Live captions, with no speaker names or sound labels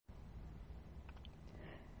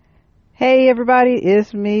Hey everybody,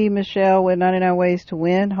 it's me, Michelle with 99 Ways to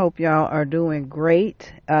Win. Hope y'all are doing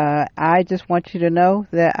great. I just want you to know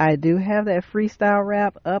that I do have that freestyle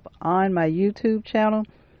rap up on my YouTube channel.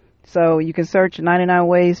 So you can search 99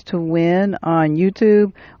 Ways to Win on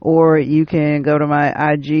YouTube, or you can go to my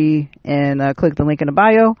IG and click the link in the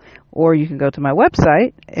bio, or you can go to my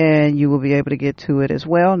website and you will be able to get to it as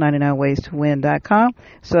well, 99waystoWin.com.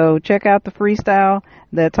 So check out the freestyle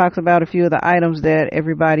that talks about a few of the items that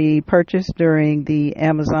everybody purchased during the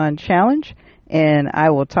Amazon challenge, and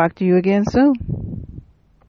I will talk to you again soon.